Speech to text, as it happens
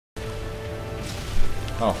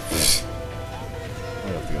Oh. I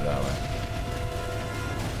have to go that way.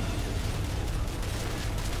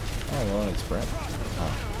 Oh, well, it's sprint.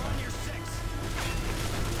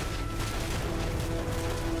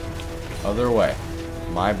 Oh. Other way.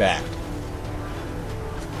 My bad.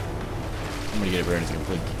 I'm gonna get it ready to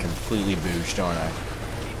completely booshed, aren't I?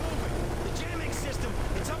 The jamming system,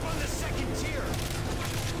 it's up on the second tier.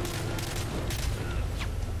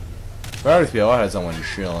 If I already feel I had someone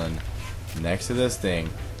chilling next to this thing,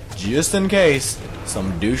 just in case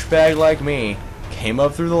some douchebag like me came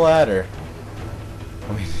up through the ladder.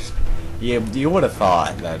 I mean, yeah, you would have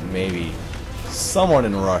thought that maybe someone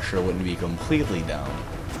in Russia wouldn't be completely dumb.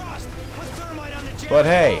 But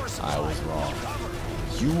hey, I was wrong.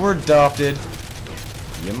 You were adopted.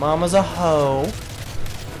 Your mama's a hoe.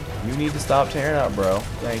 You need to stop tearing up, bro.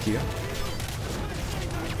 Thank you.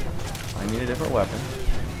 I need a different weapon.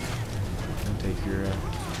 Take your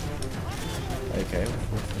AK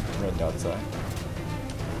with red dot side.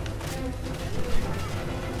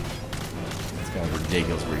 It's kind of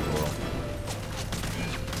ridiculous recoil.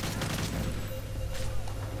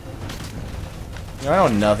 You know, I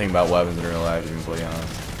know nothing about weapons in real life, to be completely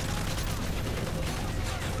honest.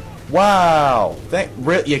 Wow!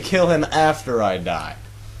 You kill him after I die.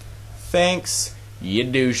 Thanks, you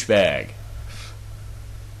douchebag.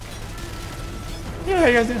 Yeah, how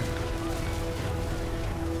you guys doing?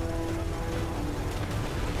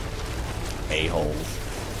 A-holes.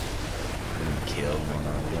 Killed one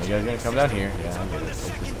of them. You guys gonna come down here? Yeah, I'll get it.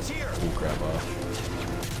 Oh crap off.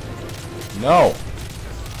 No!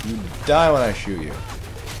 You die when I shoot you.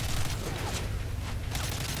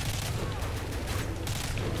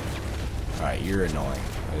 Alright, you're annoying.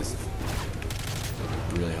 I just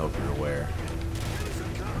really hope you're aware.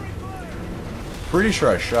 Pretty sure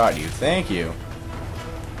I shot you. Thank you.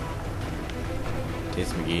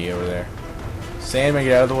 Taste McGee over there. Sandman,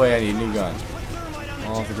 get out of the way. I need a new gun.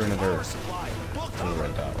 Off the grenade earth. Where's the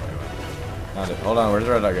red dot? Found it. Hold on. Where's the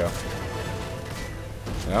red dot go?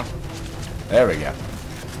 No? There we go.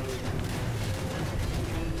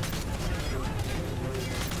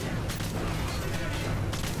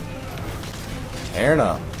 Tearing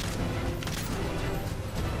up.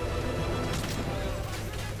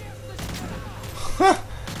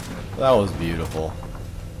 That was beautiful.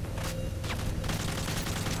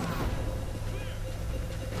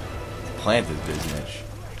 Plant this business.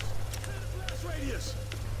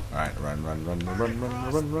 Alright, run.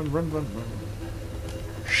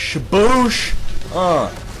 Shaboosh!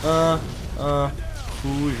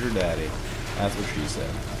 Who's your daddy? That's what she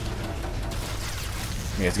said.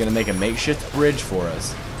 Yeah, it's gonna make a makeshift bridge for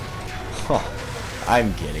us. Huh.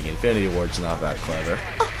 I'm kidding. Infinity Ward's not that clever.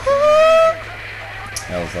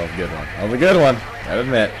 That was a good one. That was a good one. I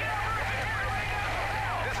admit.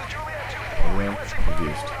 Everyone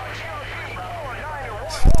confused.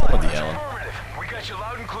 What the hell? We got you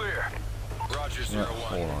loud and clear. Roger, Yeah,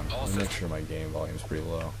 hold on. Let me make sure my game volume's pretty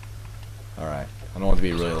low. Alright. I don't want it to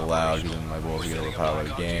be really loud because then my voice will get overpowered by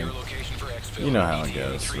the game. You know how it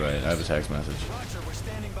goes, right? I have a text message.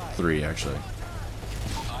 3, actually.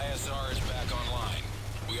 ISR is back online.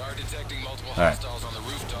 We are detecting multiple Alright. hostiles on the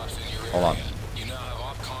rooftops in your area. Hold on. You now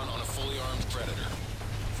have OpCon on a fully armed Predator.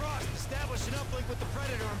 Frost, establish an uplink with the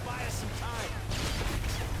Predator and buy us some time.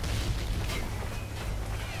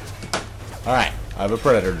 Alright. I have a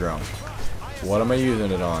Predator drone. What am I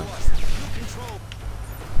using it on?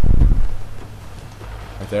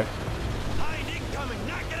 Right there? Behind incoming,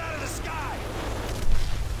 knock it out of the sky.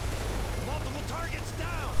 Multiple targets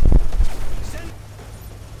down. Send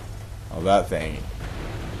Oh, that thing.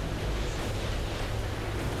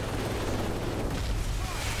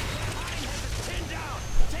 Pin down.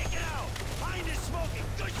 Take it out. Behind is smoking.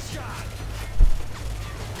 Good shot.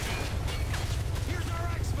 Here's our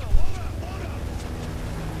exfil. Load up.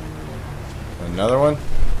 Another one?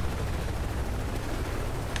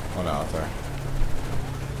 Oh no, sorry.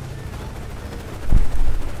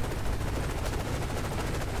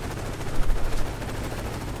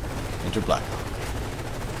 Enter black.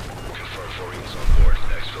 Confirm Florian's on board.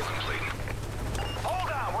 Exfil complete. Hold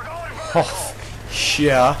on. We're going vertical. Oh,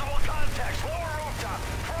 yeah. Contacts. Lower rooftop.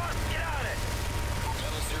 Frost, get on it.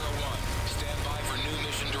 Metal 01. Stand by for new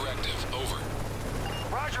mission directive. Over.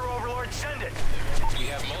 Roger, Overlord. Send it. We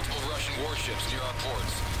have multiple Russian warships near our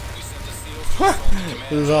ports. We sent the SEALs to assault the command.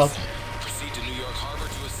 This is awesome. Proceed to New York Harbor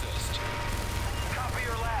to assist. Copy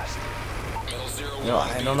your last. Metal 01. You know,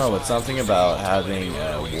 I don't know, but something about having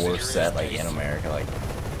a war set like in America, like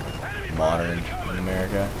modern in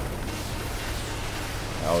America,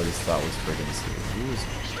 I always thought was freaking sweet. He was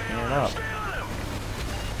tearing up.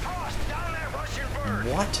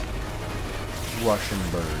 What? Russian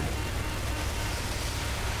bird.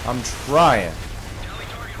 I'm trying. Tally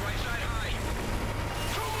target right side high.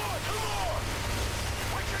 Two more!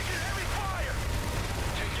 We're taking heavy fire!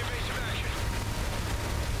 Take evasive action.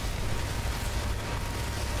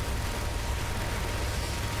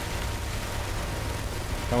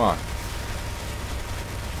 Come on.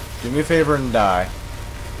 Do me a favor and die.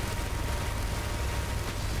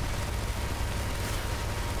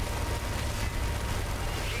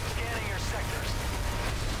 Keep scanning your sectors.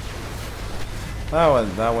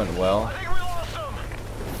 That went well. I think we lost them!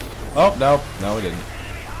 Oh, no, we didn't.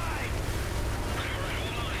 Enemy high!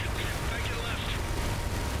 Back to the left.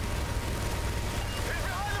 He's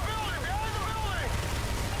behind the building!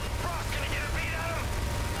 Brock, gonna get a beat at him?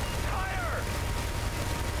 Fire!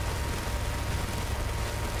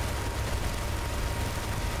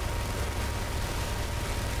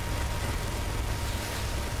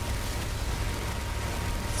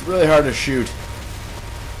 It's really hard to shoot.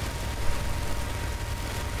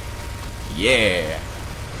 Yeah.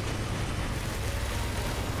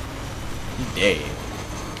 You dead.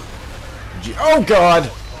 Oh God!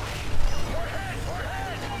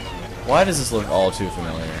 Why does this look all too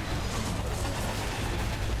familiar?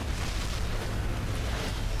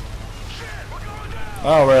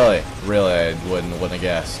 Oh really? Really, I wouldn't have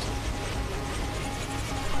guessed.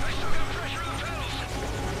 I still got pressure on the pedals!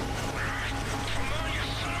 Come on, you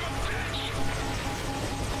son of a bitch!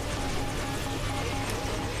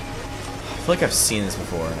 I feel like I've seen this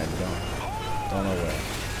before and I don't know where.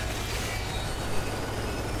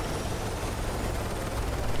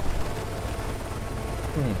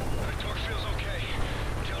 Torque feels okay.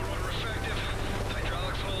 Tail rotor effective.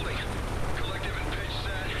 Hydraulics holding. Collective and pitch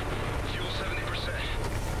set. Fuel 70%.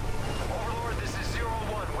 Overlord, this is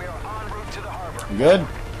 01. We are en route to the harbor. Good?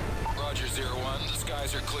 Roger, 01. The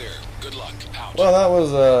skies are clear. Good luck. Out. Well, that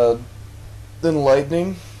was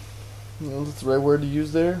enlightening. You know, that's the right word to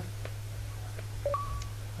use there.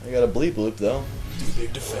 I got a bleep loop though. Too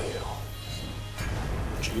big to fail.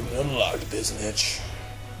 Achievement unlocked, biznitch.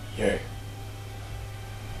 Yay.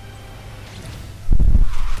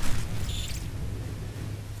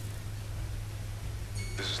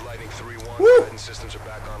 This is Lightning 3-1. Woo! Guidance systems are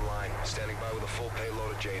back online. Standing by with a full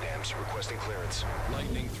payload of JDAMs. Requesting clearance.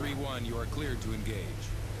 Lightning 3-1, you are cleared to engage.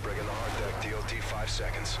 Bringing the hard deck. DOT 5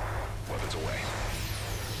 seconds. Weapons away.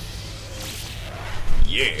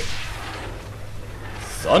 Yeah.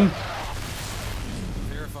 Son.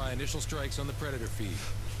 Verify initial strikes on the Predator feed.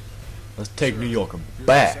 Let's take New York Your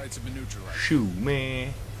back. sights have been neutralized. Shoot,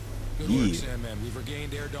 man. Good Yeah. work, Sandman. We've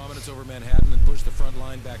regained air dominance over Manhattan and pushed the front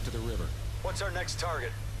line back to the river. What's our next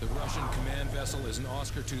target? The Russian command vessel is an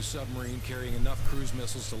Oscar II submarine carrying enough cruise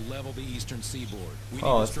missiles to level the eastern seaboard. We need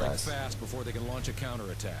Oh, to that's strike nice. fast before they can launch a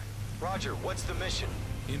counterattack. Roger, what's the mission?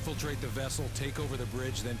 Infiltrate the vessel, take over the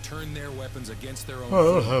bridge, then turn their weapons against their own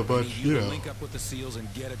Oh, fleet. how We much, need you you to know. link up with the SEALs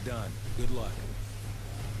and get it done. Good luck.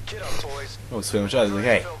 Get up, boys. Oh, swim shot. Like,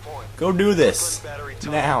 hey, go do this Battery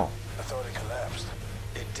top. now. I thought it collapsed.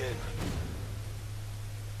 It did.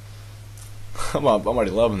 I'm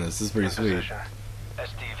already loving this. This is pretty sweet.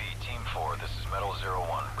 SDV Team 4, this is Metal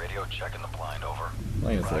 01. Radio checking the blind, over. I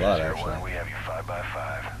think it's a lot, actually. We have you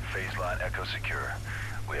 5x5. Phase line echo secure.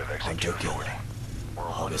 We have execute authority. We're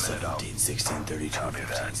 1 minute out. 16, 32, Copy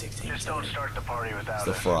that. 16, Just don't start the party without It's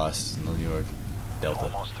the us. Frost, New York Delta.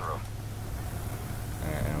 Almost through.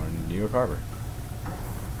 Alright, now we're in New York Harbor.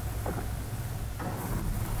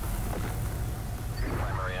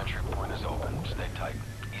 Primary entry point is open. Stay tight.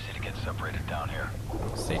 Easy to get separated down here.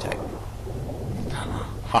 Stay tight.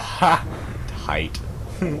 Haha! Tight.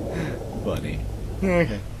 Funny.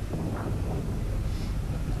 Okay.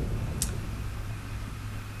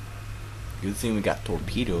 Good thing we got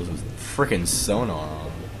torpedoes with frickin' sonar on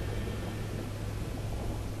them.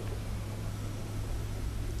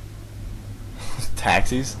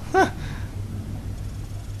 Taxis?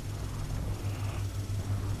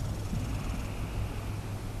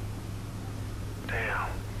 Damn.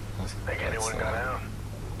 Think anyone got out?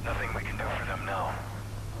 Nothing we can do for them now.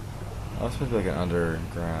 Oh, it's supposed to be like an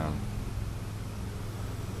underground.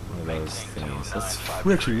 One of those things. That's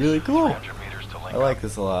actually really cool. 300 meters to link I like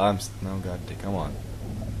this a lot. No god, come on.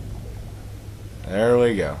 There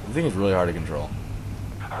we go. The thing is really hard to control.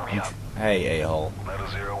 Hurry up. Hey, a-hole. Metal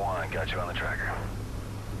 01, got you on the tracker.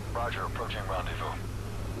 Roger, approaching rendezvous.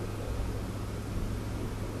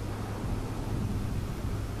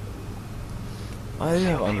 Why do they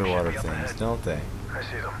have underwater things, don't they? I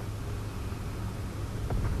see them.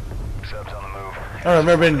 Subs on the move. I've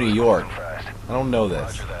never been to New York. Moving fast. I don't know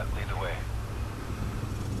this. Roger that. Lead the way.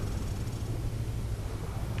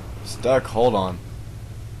 Stuck, hold on.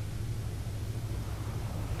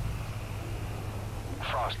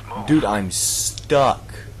 Frost, move. Dude, I'm stuck.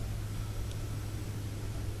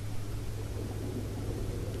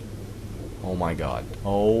 Oh my god.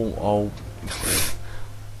 Oh.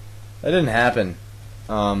 That didn't happen.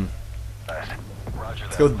 Roger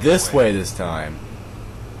Let's go this way this time.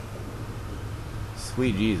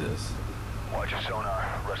 Sweet Jesus. Watch your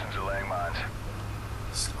sonar. Russians are laying mines.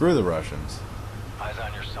 Screw the Russians. Eyes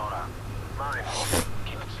on your sonar. Mine.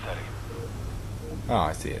 Keep it steady. Oh,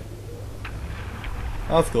 I see it.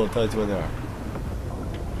 Oh, that's cool. It tells you where they are.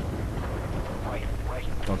 Right.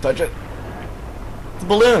 Don't touch it. It's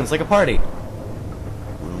balloons, like a party.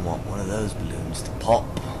 Wouldn't want one of those balloons to pop.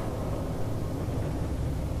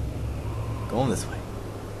 Going this way.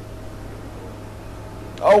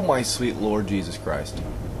 Oh my sweet Lord Jesus Christ.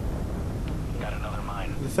 Got another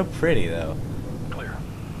mine. It's so pretty though. Clear.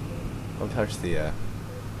 Don't touch the okay,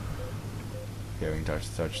 we can touch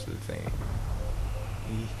the thing.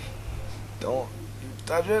 Don't you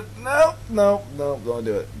touch it. No, don't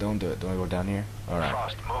do it. Don't do it. Don't I go down here? Alright.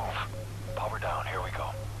 Frost, move. Power down. Here we go.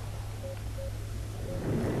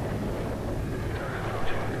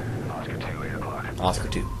 Oscar 2, 8 o'clock. Oscar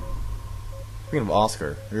 2. Speaking of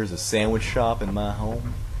Oscar, there's a sandwich shop in my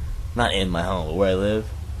home. Not in my home, but where I live.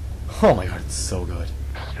 Oh my god, it's so good.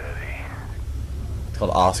 Steady. It's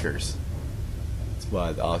called Oscars. That's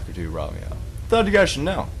why the Oscar 2 brought me up. Thought you guys should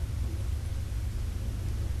know.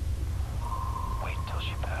 Wait till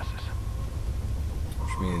she passes.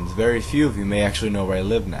 Which means very few of you may actually know where I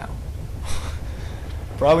live now.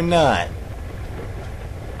 Probably not.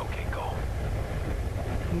 Okay, go.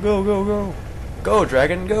 Go. Go,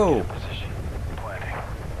 dragon, go. Position. Planting.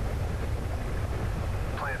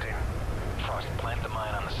 Planting. Frost, plant the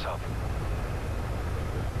mine on the sub.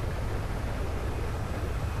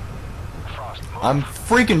 Frost, move. I'm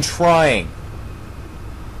freaking trying.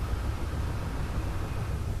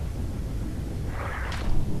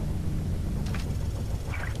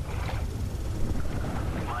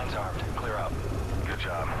 Mine's armed. Clear out. Good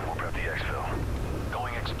job. We'll prep the exfil.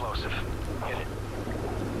 Going explosive. Hit it.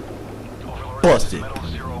 Overlord, Busted. Metal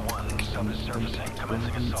 01. Sub is surfacing.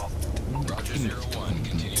 Commencing assault. Roger 01,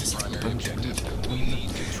 continue primary objective. We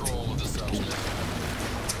need control of the substance.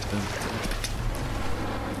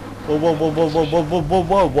 Whoa,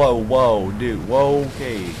 dude. Whoa,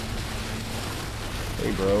 okay.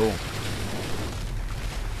 Hey, bro.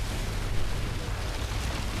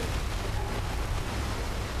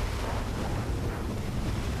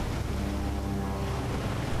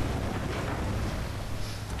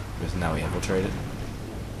 Just now we infiltrate it.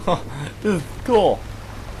 Huh, this is cool.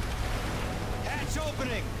 Hatch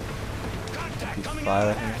opening. Contact coming Fire out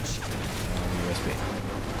of the right hatch. USB.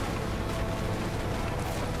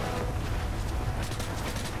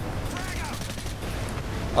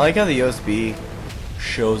 I like how the USB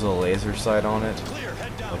shows a laser sight on it, Clear,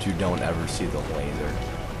 head down. but you don't ever see the laser.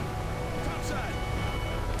 Topside.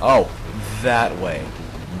 Oh, that way.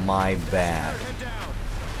 My bad. Head down.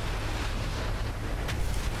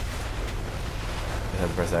 I have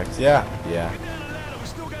to press X? Yeah. Get down the ladder. We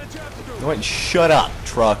still got a job to do. Go ahead, shut up,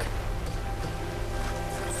 truck.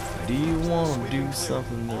 Do you want to do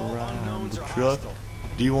something to rhyme with truck?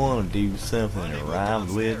 Do you want to do something that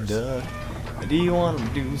rhymes with duck? Do you want to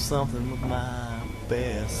do something with my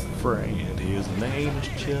best friend? His name is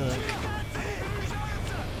Chuck.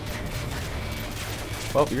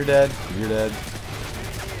 Oh, you're dead. You're dead.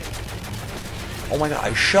 Oh my god,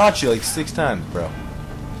 I shot you like 6 times, bro.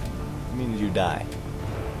 That means you die.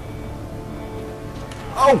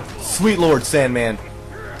 Oh, sweet Lord Sandman.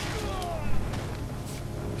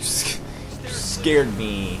 You scared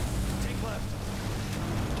me.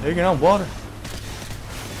 Taking out water.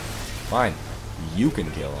 Fine. You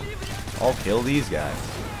can kill him. I'll kill these guys.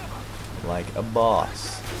 Like a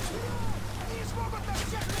boss.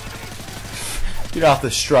 Get off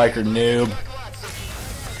the striker, noob.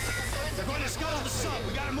 They're going to scuttle the sub.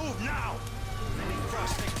 We gotta move now.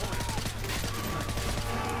 Frost, take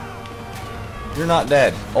point. You're not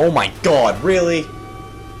dead. Oh my god, really?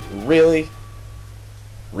 Really?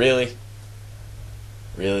 Really?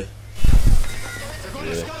 Really? They're going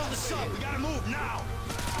to Really? scuttle the sub. We gotta move now.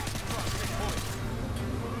 Frost, take point.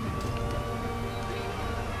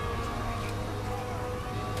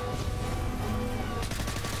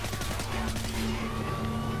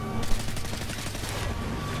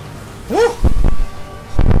 Woo! I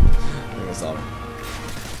think I saw him.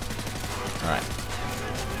 Alright.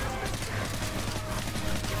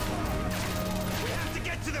 We have to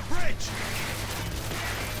get to the bridge.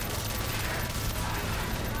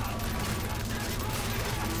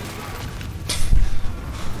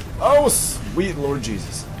 Oh, sweet Lord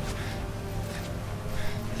Jesus.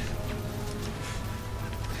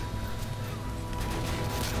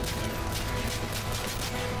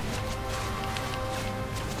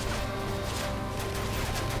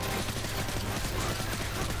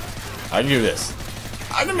 I can do this.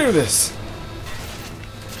 I can do this.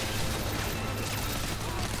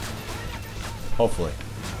 Hopefully.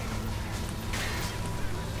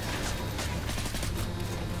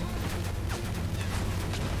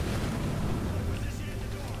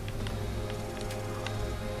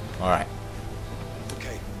 All right.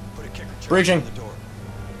 Okay, put a kicker charge Breaching. on the door.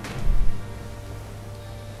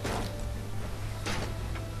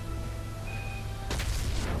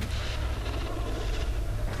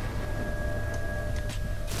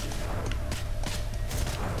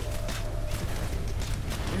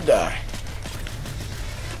 You die.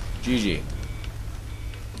 GG.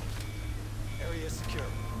 Area secure.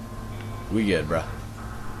 We good, bruh.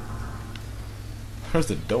 Where's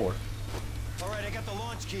the door? All right, I got the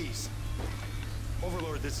launch keys.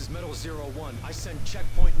 Overlord, this is Metal 01. I send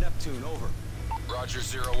checkpoint Neptune, over. Roger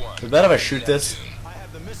 01. Is that if I shoot this? I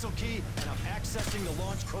have the missile key, and I'm accessing the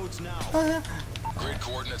launch codes now. Grid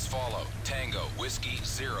coordinates follow. Tango, Whiskey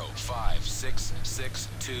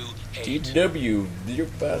 0566228. TW, your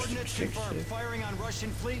Coordinates confirmed. Firing on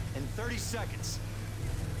Russian fleet in 30 seconds.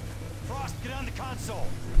 Frost, get on the console.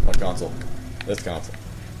 What console? This console.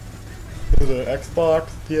 The Xbox,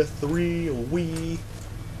 PS3, Wii.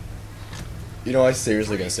 You know, I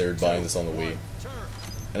seriously considered buying this on the Wii, Turn.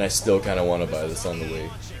 and I still kind of want to buy this on the Wii.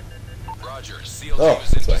 Roger, SEAL Oh, team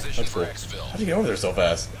is in this way. position That's for cool. exfil. How'd you get over there so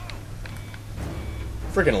fast?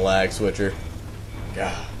 Freaking lag switcher.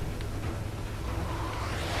 God.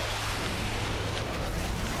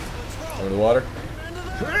 Over the water.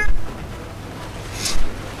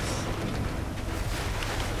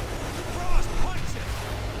 Frost, punch it.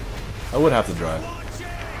 I would have to drive. Launch it.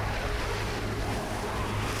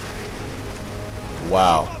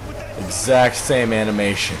 Wow. Exact same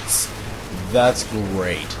animations. That's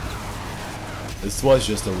great. This was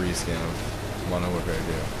just a reskin of Modern Warfare 2.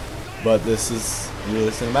 But this is really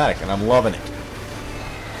cinematic, and I'm loving it.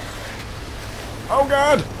 Oh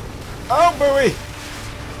god! Oh boy!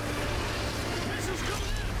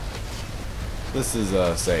 This is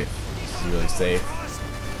safe. This is really safe.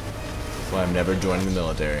 That's why I'm never joining the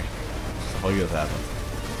military. I'll get this happens.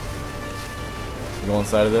 Go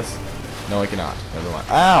inside of this? No, I cannot. Never mind.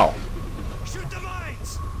 Ow! Shoot the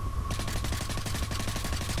mines.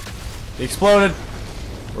 He exploded.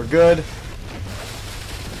 We're good.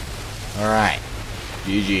 Alright.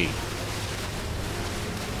 GG.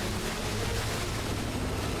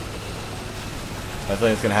 I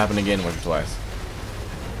think it's gonna happen again once or twice.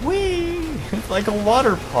 Whee! It's like a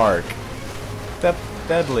water park. Except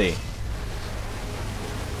deadly.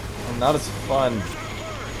 And not as fun.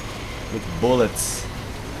 With bullets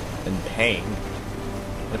and pain.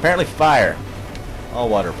 And apparently fire. All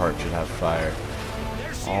water parks should have fire.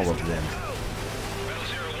 All of them. Metal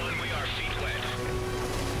 01, we are feet wet.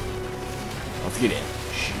 Let's get in.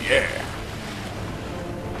 Yeah.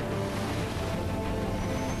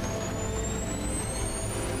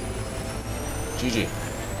 GG.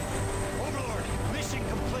 Overlord, mission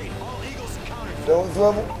complete. All Eagles accounted for. Don't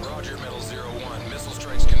level. Roger, Metal 01. Missile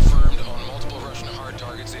strikes confirmed on multiple Russian hard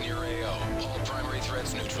targets in your AO. All primary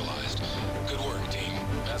threats neutralized. Good work, team.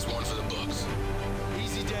 That's one for the books.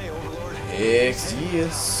 Easy day, Overlord. Hex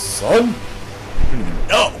yes, son.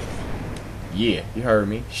 No. Yeah, you heard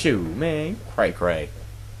me. Shoot, man. Cray cray.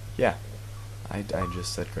 Yeah. I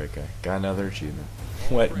just said cray cray. Got another achievement.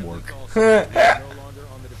 Wet work.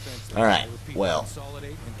 Alright, well. This is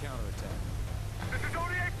 88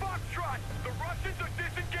 Foxtrot. The Russians are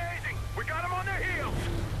disengaging. We got them on their heels.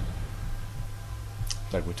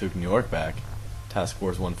 Like we took New York back. Task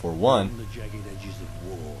Force 141. On the jagged edges of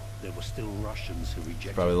war, there were still Russians who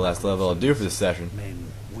rejected Probably the last level I'll do for this session. men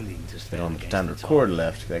willing to They stand don't have against time to the record tide.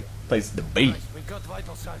 left. That place to be. We got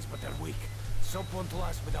vital signs, but they're weak. Soap won't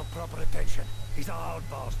last without proper attention. He's a hard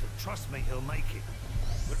bastard. Trust me, he'll make it.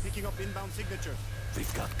 We're picking up inbound signatures.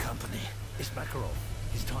 We've got company. It's Makarov.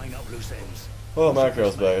 He's tying up loose ends. Oh,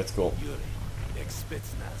 Macro's back. It's cool. Yuri,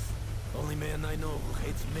 ex-Spetsnaz. Only man I know who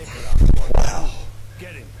hates Makarov. Wow.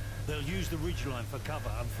 Get him. They'll use the ridgeline for cover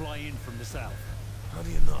and fly in from the south. How do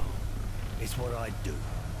you know? It's what I do.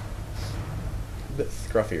 A bit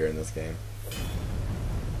scruffier in this game.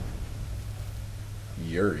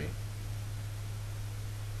 Yuri.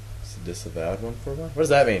 It's a disavowed 141? What does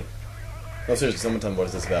that mean? No, seriously, someone tell me what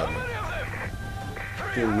does disavowed mean.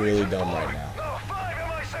 I feel really dumb right now. 5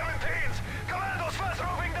 Mi-17s! Commandos fast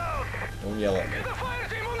moving down! Don't yell at me. The fire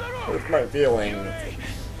team on the roof! Hurts my feelings.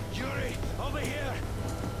 Yuri, over here!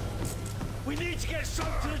 We need to get some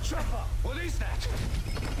to the chopper! What is that?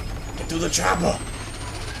 Get to the chopper!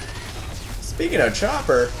 Speaking of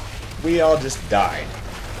chopper, we all just died.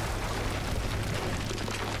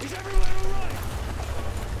 Is everywhere alright?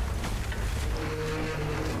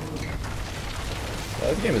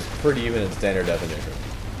 This game is pretty even in standard definition.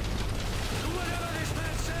 Whatever this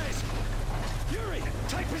man says. Yuri,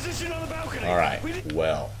 take position on the balcony. Alright,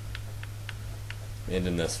 well.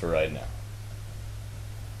 Ending this for right now.